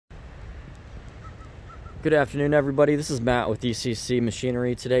Good afternoon, everybody. This is Matt with DCC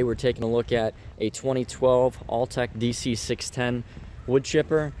Machinery. Today we're taking a look at a 2012 Altec DC610 wood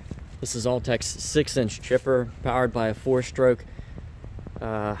chipper. This is Altec's 6-inch chipper powered by a 4-stroke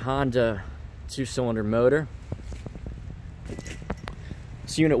Honda 2-cylinder motor.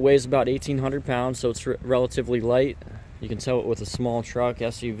 This unit weighs about 1,800 pounds, so it's relatively light. You can tow it with a small truck,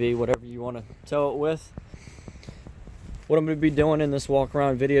 SUV, whatever you want to tow it with. What I'm going to be doing in this walk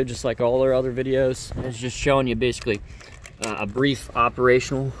around video, just like all our other videos, is just showing you basically a brief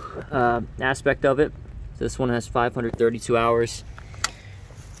operational aspect of it. This one has 532 hours.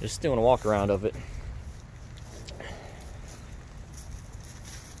 Just doing a walk around of it.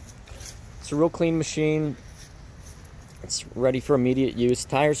 It's a real clean machine. It's ready for immediate use.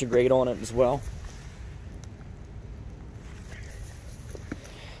 Tires are great on it as well.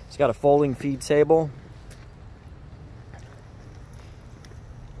 It's got a folding feed table.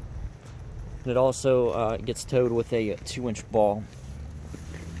 And it also gets towed with a 2-inch ball.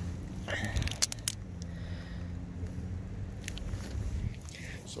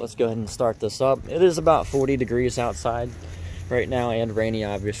 So let's go ahead and start this up. It is about 40 degrees outside right now and rainy,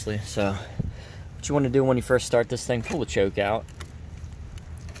 obviously. So what you want to do when you first start this thing, pull the choke out.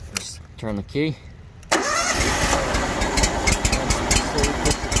 Just turn the key.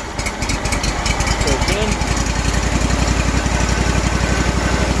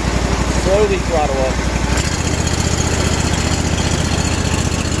 Slowly throttle up.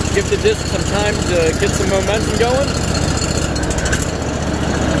 Give the disc some time to get some momentum going.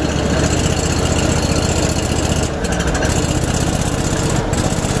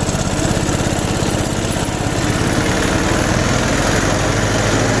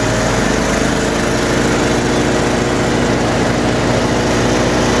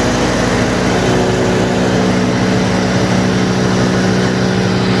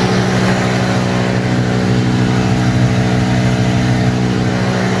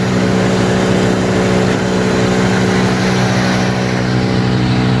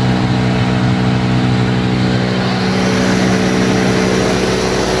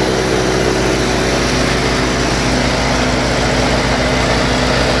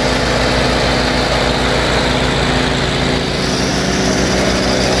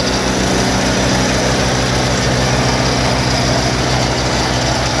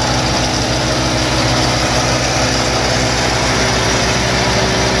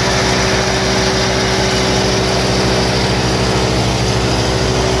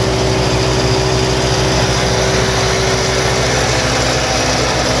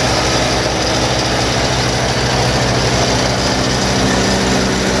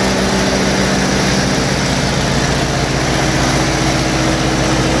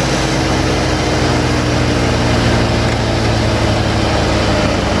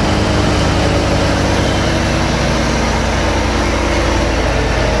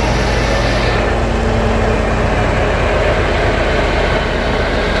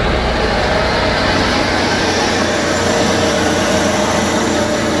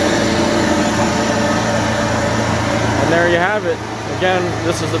 There you have it. Again,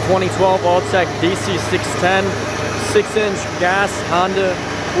 this is the 2012 Altec DC610 6-inch gas Honda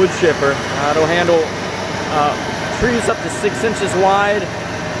wood chipper. It'll handle trees up to 6 inches wide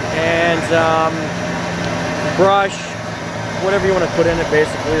and brush, whatever you want to put in it,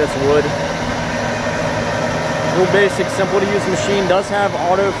 basically, that's wood. Real basic, simple to use machine. Does have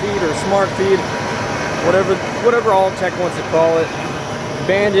auto feed or smart feed, whatever Altec wants to call it.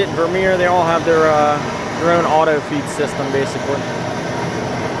 Bandit, Vermeer, they all have their own auto feed system, basically.